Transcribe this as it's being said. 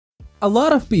A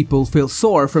lot of people feel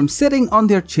sore from sitting on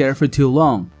their chair for too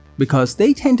long because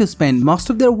they tend to spend most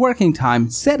of their working time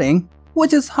sitting,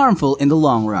 which is harmful in the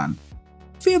long run.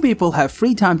 Few people have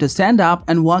free time to stand up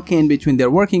and walk in between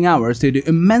their working hours due to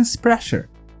immense pressure.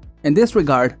 In this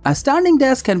regard, a standing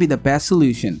desk can be the best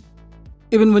solution.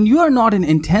 Even when you are not in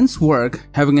intense work,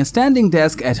 having a standing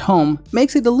desk at home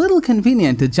makes it a little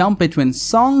convenient to jump between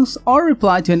songs or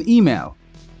reply to an email.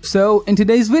 So, in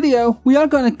today's video, we are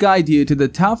going to guide you to the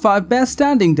top 5 best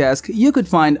standing desks you could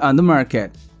find on the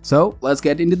market. So, let's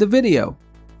get into the video.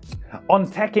 On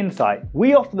Tech Insight,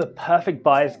 we offer the perfect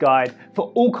buyer's guide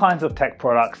for all kinds of tech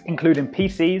products, including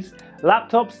PCs,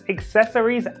 laptops,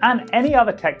 accessories, and any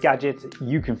other tech gadgets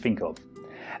you can think of.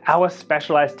 Our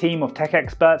specialized team of tech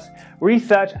experts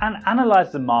research and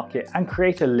analyze the market and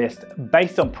create a list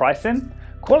based on pricing,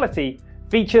 quality,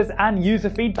 features, and user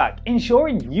feedback,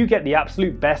 ensuring you get the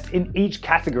absolute best in each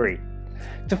category.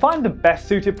 To find the best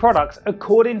suited products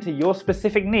according to your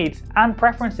specific needs and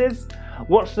preferences,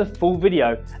 watch the full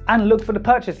video and look for the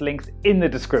purchase links in the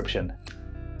description.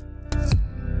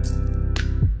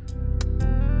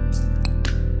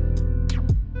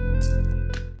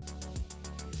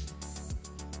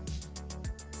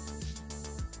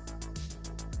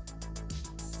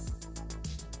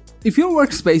 If your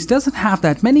workspace doesn't have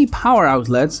that many power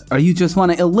outlets or you just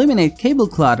want to eliminate cable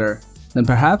clutter, then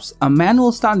perhaps a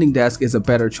manual standing desk is a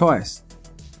better choice.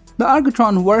 The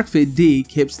Ergotron WorkFit-D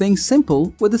keeps things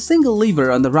simple with a single lever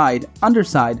on the right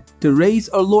underside to raise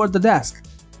or lower the desk.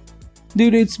 Due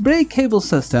to its brake cable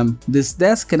system, this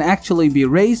desk can actually be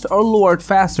raised or lowered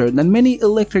faster than many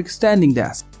electric standing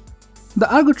desks. The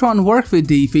Ergotron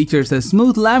WorkFit-D features a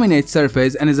smooth laminate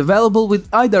surface and is available with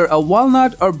either a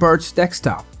walnut or birch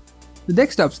desktop. The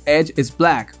desktop's edge is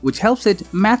black, which helps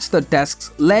it match the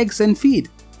desk's legs and feet.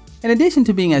 In addition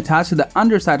to being attached to the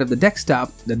underside of the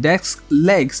desktop, the desk's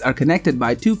legs are connected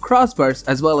by 2 crossbars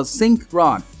as well as sync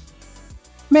rod.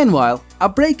 Meanwhile, a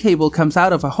brake cable comes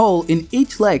out of a hole in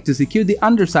each leg to secure the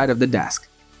underside of the desk.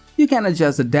 You can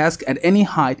adjust the desk at any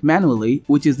height manually,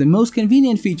 which is the most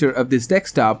convenient feature of this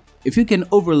desktop if you can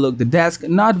overlook the desk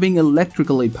not being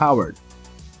electrically powered.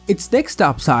 Its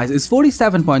desktop size is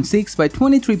 47.6 by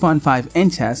 23.5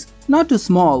 inches, not too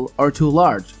small or too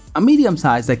large, a medium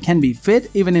size that can be fit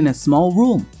even in a small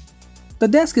room. The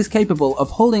desk is capable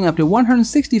of holding up to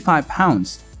 165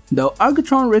 pounds, though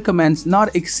Ergotron recommends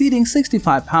not exceeding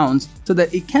 65 pounds so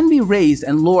that it can be raised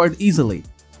and lowered easily.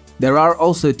 There are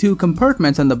also 2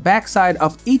 compartments on the back side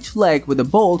of each leg with a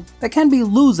bolt that can be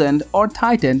loosened or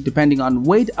tightened depending on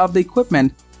weight of the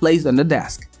equipment placed on the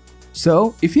desk.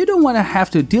 So, if you don't want to have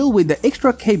to deal with the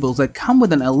extra cables that come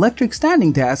with an electric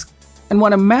standing desk and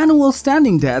want a manual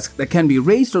standing desk that can be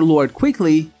raised or lowered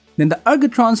quickly, then the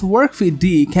Ergotron's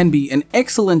WorkFit-D can be an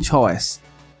excellent choice.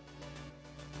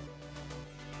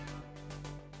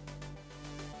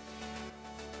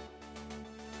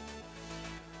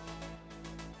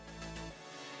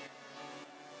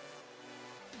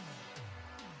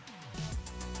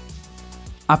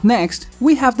 Up next,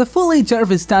 we have the fully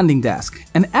Jarvis standing desk,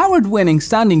 an award-winning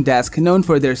standing desk known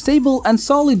for their stable and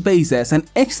solid bases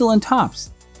and excellent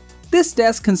tops. This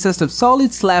desk consists of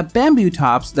solid slab bamboo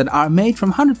tops that are made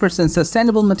from 100%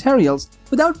 sustainable materials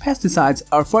without pesticides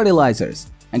or fertilizers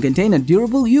and contain a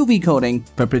durable UV coating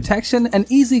for protection and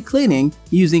easy cleaning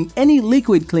using any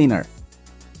liquid cleaner.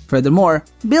 Furthermore,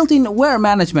 built-in wear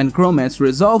management grommets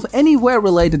resolve any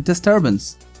wear-related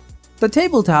disturbance. The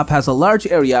tabletop has a large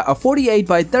area of 48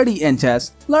 by 30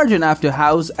 inches, large enough to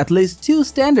house at least 2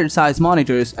 standard size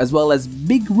monitors as well as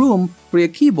big room for your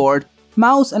keyboard,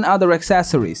 mouse and other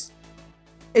accessories.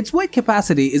 Its weight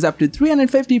capacity is up to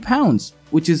 350 pounds,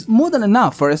 which is more than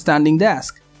enough for a standing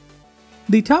desk.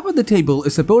 The top of the table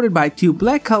is supported by 2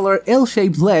 black color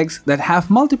L-shaped legs that have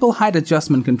multiple height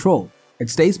adjustment control. It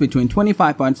stays between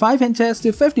 25.5 inches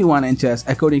to 51 inches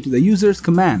according to the user's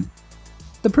command.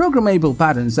 The programmable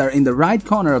buttons are in the right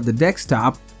corner of the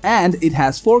desktop and it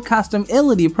has 4 custom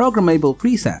LED programmable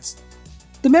presets.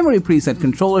 The memory preset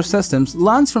controller systems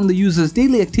learns from the user's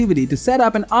daily activity to set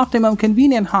up an optimum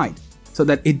convenient height so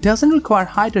that it doesn't require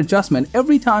height adjustment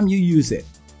every time you use it.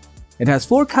 It has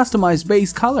 4 customized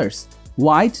base colors: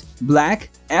 white,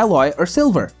 black, alloy or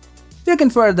silver. You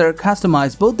can further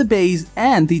customize both the base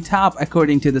and the top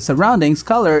according to the surroundings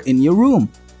color in your room.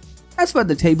 As for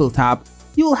the tabletop,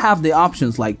 you will have the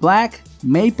options like black,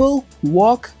 maple,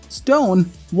 oak,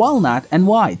 stone, walnut, and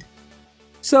white.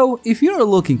 So, if you're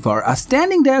looking for a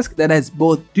standing desk that is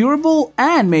both durable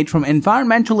and made from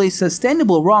environmentally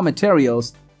sustainable raw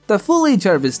materials, the fully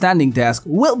Jarvis standing desk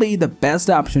will be the best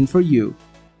option for you.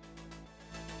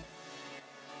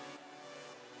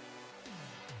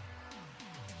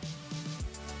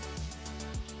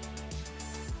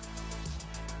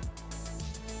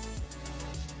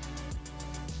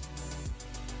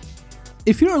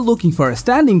 If you're looking for a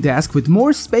standing desk with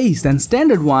more space than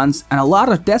standard ones and a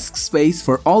lot of desk space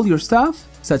for all your stuff,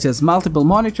 such as multiple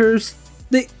monitors,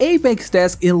 the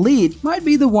ApexDesk Elite might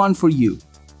be the one for you.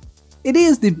 It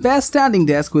is the best standing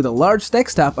desk with a large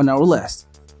desktop on our list.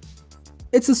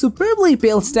 It's a superbly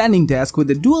built standing desk with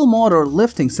a dual motor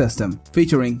lifting system,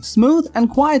 featuring smooth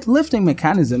and quiet lifting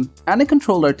mechanism and a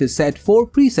controller to set 4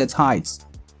 presets heights.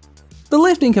 The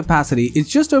lifting capacity is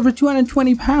just over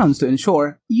 220 pounds to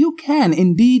ensure you can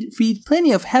indeed feed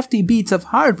plenty of hefty beats of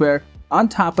hardware on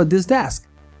top of this desk.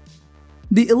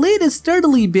 The Elite is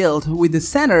sturdily built with the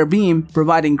center beam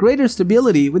providing greater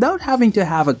stability without having to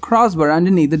have a crossbar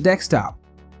underneath the desktop.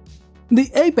 The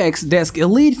ApexDesk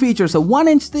Elite features a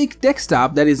 1-inch thick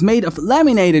desktop that is made of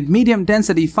laminated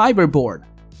medium-density fiber board.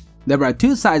 There are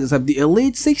 2 sizes of the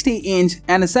Elite 60-inch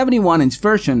and a 71-inch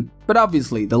version, but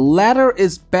obviously the latter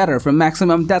is better for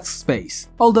maximum desk space,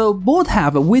 although both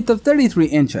have a width of 33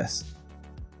 inches.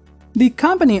 The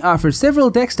company offers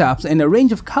several desktops in a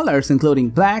range of colors including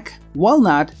black,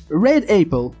 walnut, red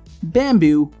apple,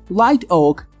 bamboo, light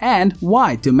oak, and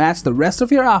white to match the rest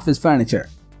of your office furniture.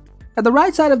 At the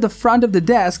right side of the front of the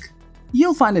desk,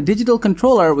 you'll find a digital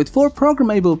controller with 4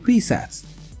 programmable presets.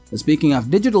 Speaking of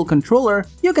digital controller,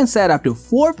 you can set up to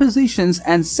 4 positions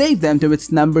and save them to its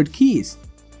numbered keys.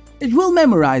 It will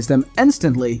memorize them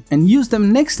instantly and use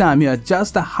them next time you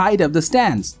adjust the height of the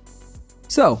stands.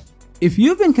 So, if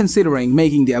you've been considering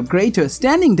making the upgrade to a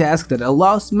standing desk that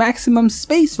allows maximum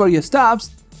space for your stops,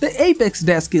 the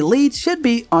ApexDesk Elite should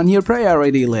be on your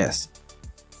priority list.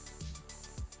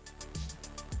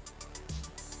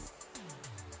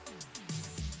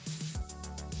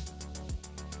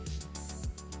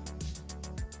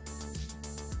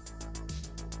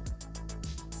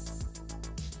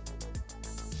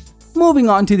 Moving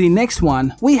on to the next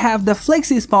one, we have the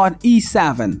Flexispot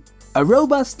E7, a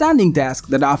robust standing desk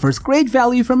that offers great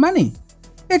value for money.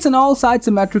 It's an all-side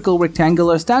symmetrical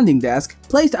rectangular standing desk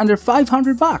placed under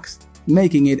 $500,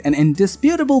 making it an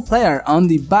indisputable player on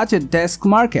the budget desk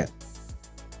market.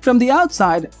 From the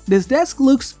outside, this desk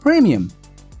looks premium.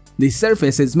 The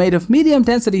surface is made of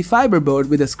medium-density fiberboard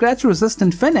with a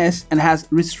scratch-resistant finish and has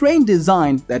restrained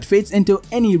design that fits into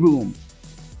any room.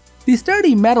 The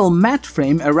sturdy metal mat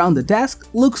frame around the desk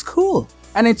looks cool,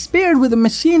 and it's paired with a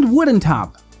machined wooden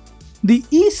top. The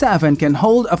E7 can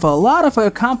hold of a lot of your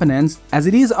components as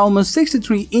it is almost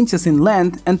 63 inches in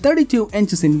length and 32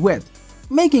 inches in width,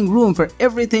 making room for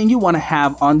everything you want to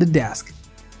have on the desk.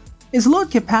 Its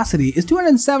load capacity is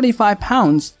 275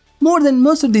 pounds, more than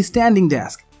most of the standing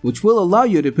desk, which will allow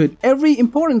you to put every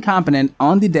important component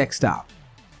on the desktop.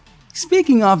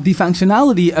 Speaking of the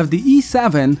functionality of the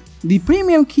E7, the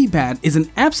premium keypad is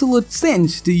an absolute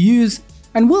cinch to use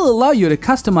and will allow you to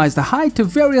customize the height to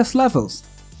various levels,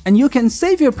 and you can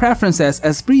save your preferences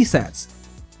as presets.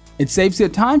 It saves you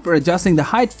time for adjusting the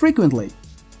height frequently.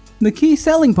 The key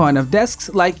selling point of desks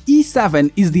like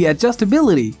E7 is the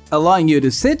adjustability, allowing you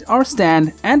to sit or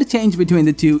stand and change between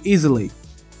the two easily.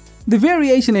 The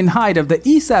variation in height of the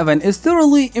E7 is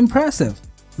thoroughly impressive.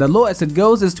 The lowest it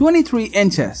goes is 23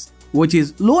 inches. Which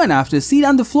is low enough to sit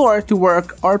on the floor to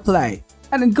work or play,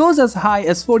 and it goes as high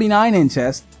as 49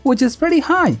 inches, which is pretty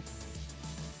high.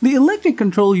 The electric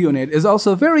control unit is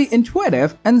also very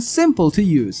intuitive and simple to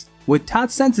use, with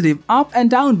touch-sensitive up and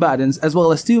down buttons as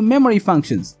well as 2 memory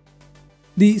functions.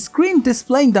 The screen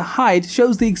displaying the height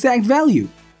shows the exact value.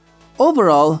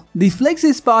 Overall, the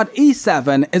Flexispot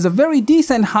E7 is a very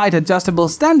decent height adjustable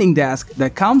standing desk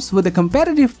that comes with a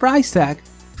competitive price tag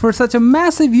for such a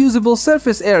massive usable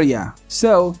surface area,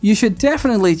 so you should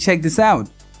definitely check this out.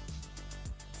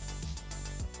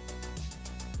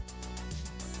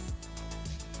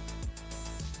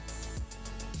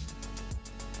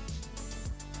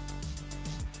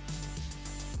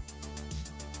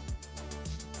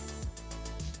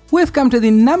 We've come to the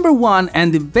number 1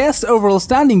 and the best overall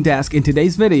standing desk in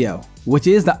today's video, which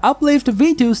is the Uplift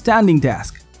V2 standing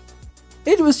desk.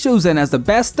 It was chosen as the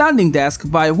best standing desk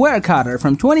by Wirecutter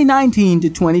from 2019 to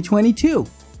 2022.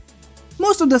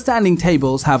 Most of the standing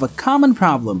tables have a common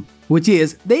problem, which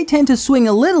is they tend to swing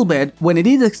a little bit when it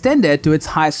is extended to its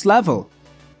highest level.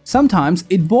 Sometimes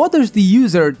it bothers the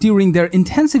user during their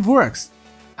intensive works.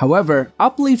 However,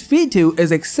 Uplift V2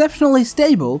 is exceptionally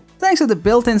stable thanks to the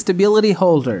built-in stability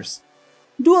holders.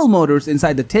 Dual motors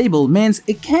inside the table means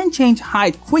it can change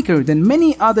height quicker than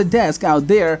many other desks out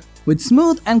there with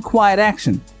smooth and quiet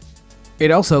action. It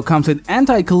also comes with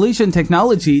anti-collision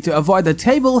technology to avoid the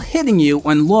table hitting you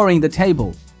when lowering the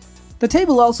table. The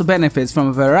table also benefits from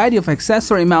a variety of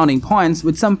accessory mounting points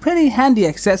with some pretty handy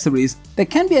accessories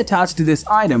that can be attached to this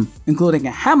item, including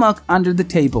a hammock under the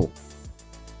table.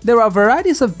 There are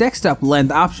varieties of desktop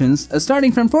length options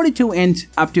starting from 42 inch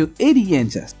up to 80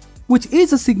 inches, which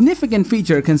is a significant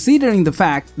feature considering the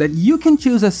fact that you can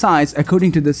choose a size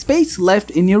according to the space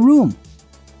left in your room.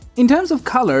 In terms of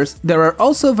colors, there are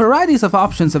also varieties of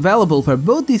options available for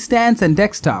both the stands and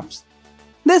desktops.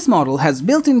 This model has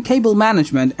built-in cable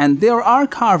management and there are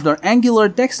carved or angular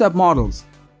desktop models.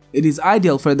 It is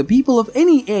ideal for the people of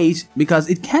any age because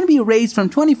it can be raised from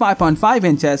 25.5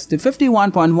 inches to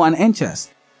 51.1 inches,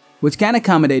 which can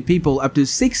accommodate people up to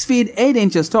 6 feet 8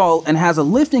 inches tall and has a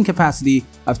lifting capacity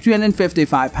of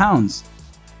 355 pounds.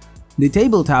 The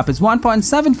tabletop is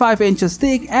 1.75 inches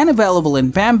thick and available in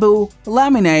bamboo,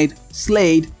 laminate,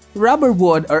 slate, rubber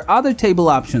wood or other table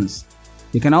options.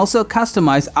 You can also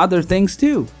customize other things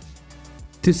too.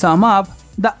 To sum up,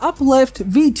 the Uplift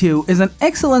V2 is an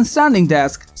excellent standing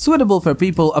desk suitable for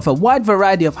people of a wide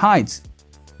variety of heights.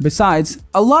 Besides,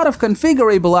 a lot of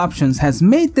configurable options has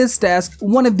made this desk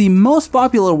one of the most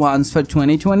popular ones for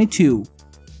 2022.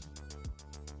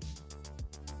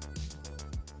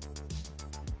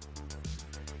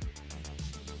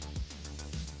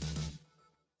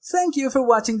 Thank you for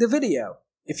watching the video.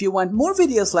 If you want more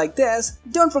videos like this,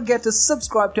 don't forget to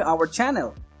subscribe to our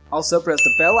channel. Also press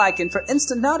the bell icon for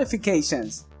instant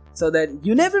notifications so that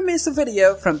you never miss a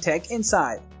video from Tech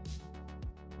Inside.